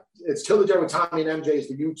 it's Till the Dirt with Tommy and MJ is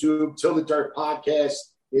the YouTube. Till the Dirt podcast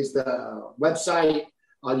is the website.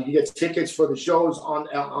 You can get tickets for the shows on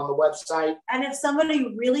the website. And if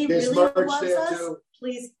somebody really loves us,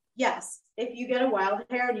 please, yes. If you get a wild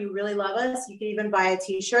hair and you really love us, you can even buy a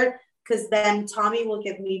t-shirt, because then Tommy will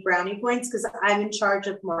give me brownie points because I'm in charge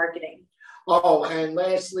of marketing. Oh, and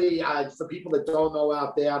lastly, for people that don't know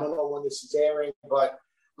out there, I don't know when this is airing, but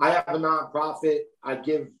I have a nonprofit. I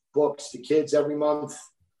give books to kids every month.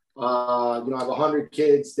 I have 100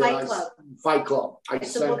 kids. Feight Club.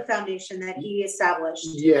 It's a book foundation that he established.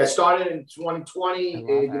 Yeah, started in 2020.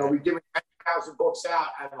 We've given 10,000 books out.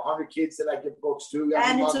 I have 100 kids that I give books to.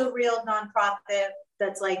 And it's a real nonprofit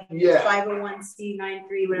that's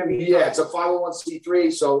 501c93, whatever you call it. It's a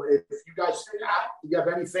 501c3. So if you have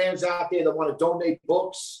any fans out there that want to donate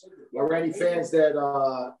books, or any fans that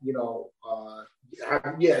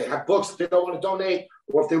have books that they don't want to donate,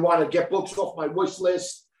 or if they want to get books off my wish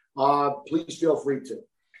list, please feel free to.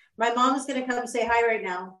 My mom is going to come say hi right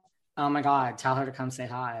now. Oh my God, tell her to come say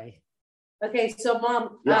hi. Okay, so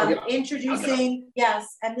Mom, introducing,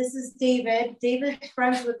 yes, and this is David. David's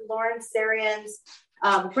friends with Lauren Sarian's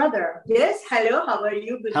brother. Yes, hello, how are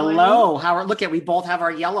you? Good Hello, we both have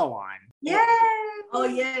our yellow on. Yay! Oh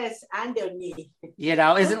yes, under me.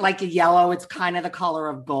 Isn't like a yellow, it's kind of the color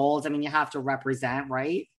of gold. I mean, you have to represent,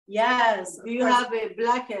 right? Yes. Do you have a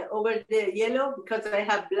black over the yellow? Because I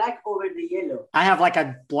have black over the yellow. I have like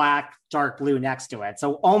a black, dark blue next to it.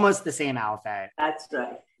 So almost the same outfit. That's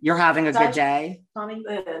right. You're having a good day?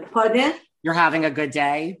 Pardon? You're having a good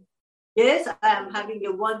day? Yes, I'm having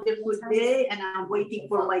a wonderful day, and I'm waiting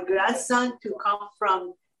for my grandson to come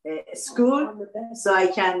from school so I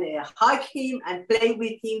can hug him and play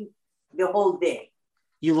with him the whole day.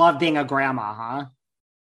 You love being a grandma, huh?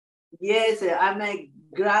 Yes, I'm a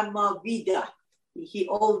Grandma Vida. He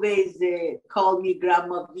always called me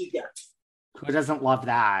Grandma Vida. Who doesn't love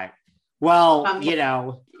that? Well,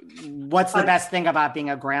 what's the best thing about being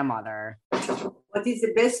a grandmother? What is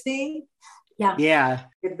the best thing? Yeah.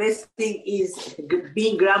 The best thing is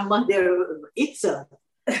being grandmother itself.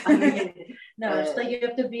 No, it's like you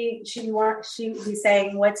have to be, she's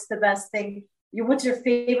saying, what's the best thing? What's your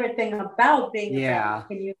favorite thing about being a grandma?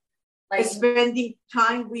 Can you spending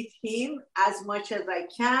time with him as much as I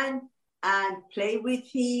can and play with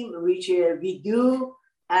him, which we do.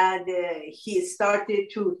 And he started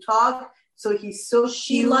to talk. So he's so cute.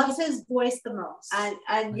 She loves his voice the most.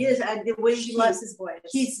 And yes, and the way she loves his voice.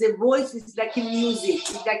 His voice is like a music.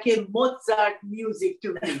 It's like a Mozart music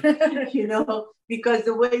to me, because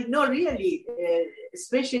the way,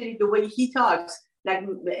 especially the way he talks. Like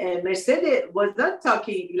Mercedes was not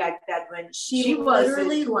talking like that when she was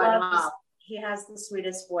literally loves. He has the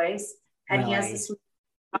sweetest voice, and he has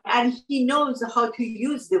and he knows how to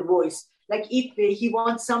use the voice. Like if he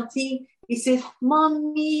wants something, he says,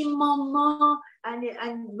 "Mommy, Mama,"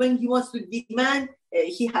 and when he wants to demand,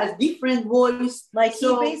 he has different voice.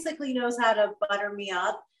 He basically knows how to butter me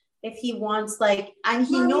up if he wants. And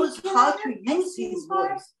he knows how to use his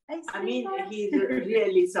voice. I mean, he's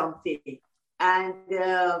really something. And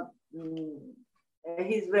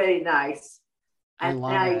he's very nice. I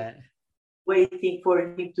love it. Waiting for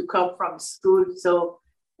him to come from school. So,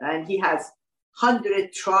 and he has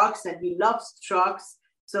 100 trucks and he loves trucks.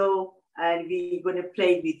 So, and we're going to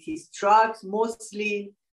play with his trucks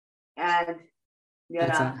mostly. And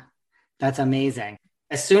that's amazing.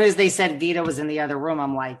 As soon as they said Vita was in the other room,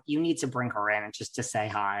 I'm like, you need to bring her in just to say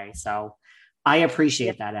hi. So I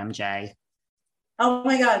appreciate that, MJ. Oh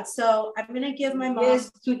my God. So I'm going to give my mom.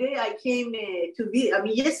 Yes, today I came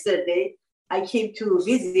yesterday I came to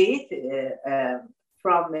visit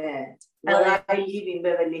from where I live in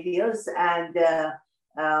Beverly Hills. And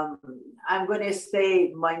I'm going to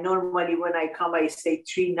stay. Normally when I come, I stay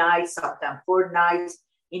 3 nights, sometimes 4 nights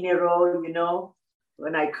in a row, you know.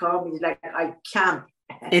 When I come, it's like I camp.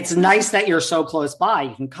 It's nice that you're so close by.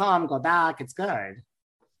 You can come, go back. It's good.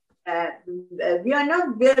 We are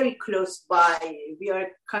not very close by. We are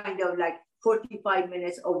kind of like 45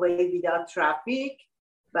 minutes away without traffic,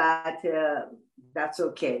 but that's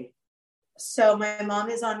okay. So my mom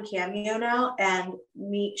is on Cameo now, and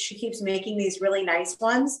she keeps making these really nice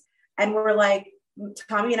ones. And we're like,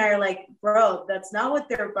 Tommy and I are like, bro, that's not what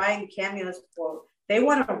they're buying Cameos for. They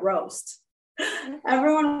want a roast.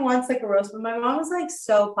 Everyone wants like a roast, but my mom was like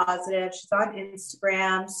so positive. She's on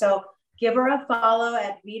Instagram. So give her a follow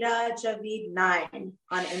at Vida Javid 9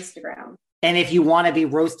 on Instagram. And if you want to be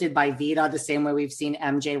roasted by Vida, the same way we've seen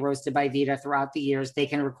MJ roasted by Vida throughout the years, they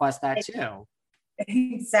can request that too.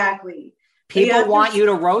 Exactly. People want you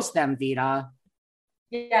to roast them, Vida.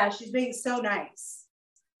 Yeah, she's being so nice.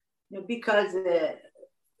 Because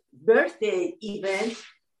birthday event,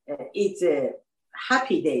 it's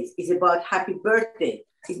happy days. It's about happy birthday.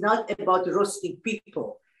 It's not about roasting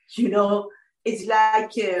people. You know, it's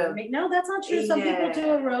like no, that's not true. Some people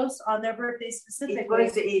do a roast on their birthday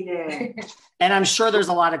specifically. And I'm sure there's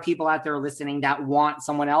a lot of people out there listening that want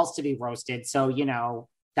someone else to be roasted. So, you know,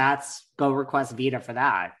 go request Vida for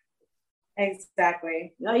that.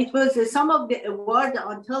 Exactly. No, it was some of the award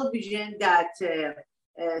on television that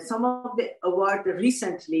some of the award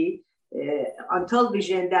recently on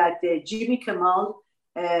television that Jimmy Kimmel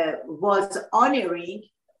was honoring.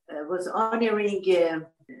 I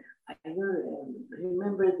don't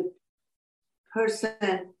remember the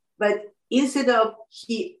person, but instead of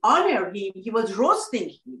he honored him, he was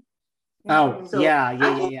roasting him. Oh, so,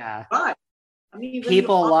 yeah. Right. I mean,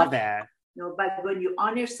 people love it. No, but when you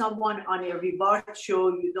honor someone on a reward show,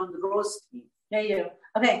 you don't roast him. Yeah, you do.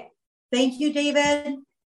 Okay. Thank you, David.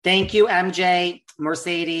 Thank you, MJ,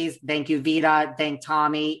 Mercedes. Thank you, Vida. Thank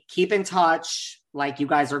Tommy. Keep in touch. Like, you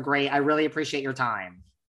guys are great. I really appreciate your time.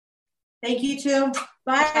 Thank you too.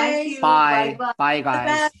 Bye. Thank you. Bye,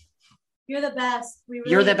 guys. You're the best.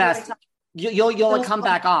 You're the best. You'll come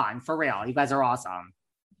back on for real. You guys are awesome.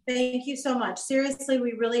 Thank you so much. Seriously,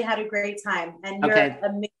 we really had a great time, and you're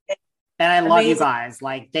amazing. And I love you guys.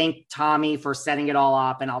 Like, thank Tommy for setting it all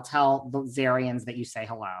up, and I'll tell the Zarians that you say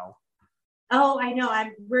hello. Oh, I know.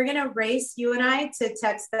 We're gonna race, you and I, to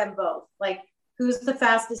text them both. Like, who's the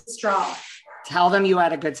fastest straw? Tell them you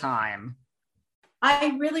had a good time.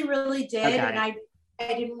 I really, really did. And I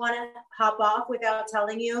didn't want to hop off without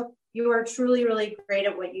telling you. You are truly, really great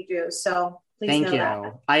at what you do. So please know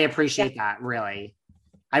that. I appreciate that, really.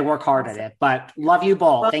 I work hard at it, but love you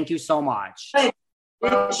both. Thank you so much. It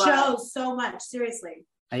shows so much. Seriously.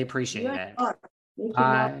 I appreciate it.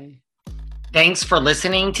 Bye. Thanks for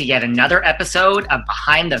listening to yet another episode of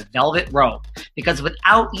Behind the Velvet Rope. Because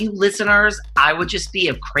without you listeners, I would just be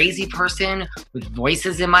a crazy person with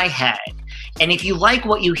voices in my head. And if you like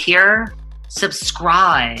what you hear,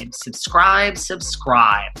 subscribe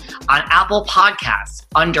on Apple Podcasts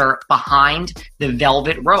under Behind the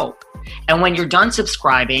Velvet Rope. And when you're done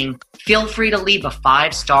subscribing, feel free to leave a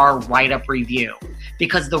 5-star write-up review,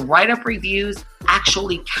 because the write-up reviews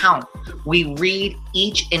actually count. We read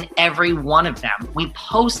each and every one of them. We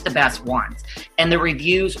post the best ones, and the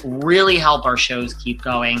reviews really help our shows keep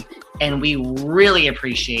going. And we really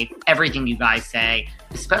appreciate everything you guys say,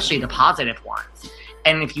 especially the positive ones.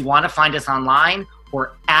 And if you want to find us online, we're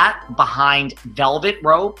at Behind Velvet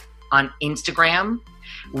Rope on Instagram.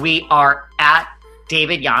 We are at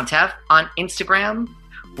David Yontef on Instagram.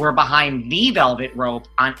 We're Behind the Velvet Rope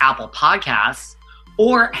on Apple Podcasts.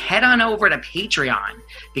 Or head on over to Patreon,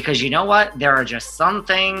 because you know what? There are just some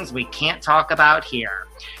things we can't talk about here.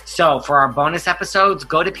 So for our bonus episodes,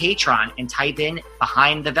 go to Patreon and type in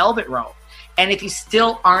Behind the Velvet Rope. And if you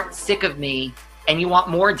still aren't sick of me and you want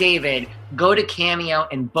more David, go to Cameo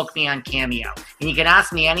and book me on Cameo. And you can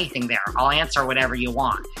ask me anything there. I'll answer whatever you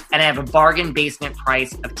want. And I have a bargain basement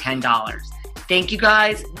price of $10. Thank you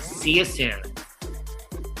guys. See you soon.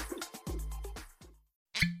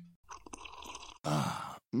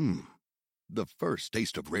 The first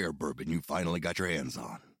taste of rare bourbon you finally got your hands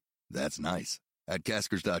on. That's nice. At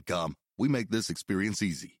Caskers.com, we make this experience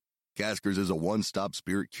easy. Caskers is a one-stop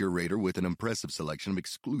spirit curator with an impressive selection of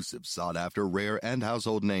exclusive, sought-after, rare, and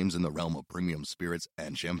household names in the realm of premium spirits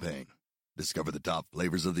and champagne. Discover the top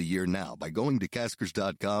flavors of the year now by going to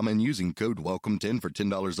Caskers.com and using code WELCOME10 for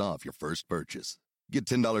 $10 off your first purchase. Get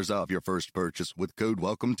 $10 off your first purchase with code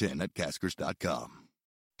WELCOME10 at Caskers.com.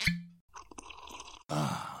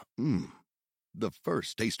 The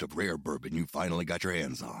first taste of rare bourbon you finally got your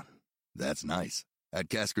hands on. That's nice. At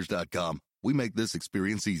Caskers.com, we make this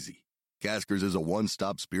experience easy. Caskers is a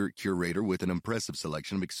one-stop spirit curator with an impressive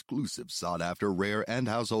selection of exclusive, sought-after, rare, and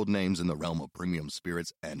household names in the realm of premium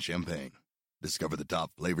spirits and champagne. Discover the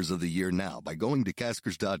top flavors of the year now by going to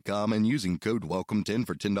Caskers.com and using code WELCOME10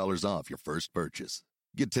 for $10 off your first purchase.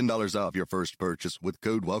 Get $10 off your first purchase with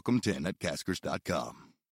code WELCOME10 at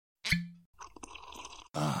Caskers.com.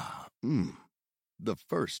 The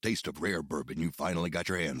first taste of rare bourbon you finally got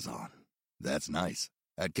your hands on. That's nice.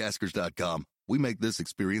 At Caskers.com, we make this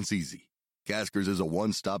experience easy. Caskers is a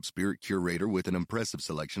one-stop spirit curator with an impressive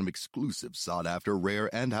selection of exclusive, sought-after,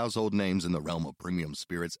 rare, and household names in the realm of premium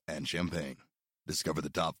spirits and champagne. Discover the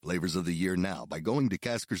top flavors of the year now by going to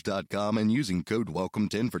Caskers.com and using code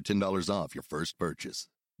WELCOME10 for $10 off your first purchase.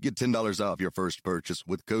 Get $10 off your first purchase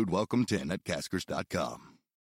with code WELCOME10 at Caskers.com.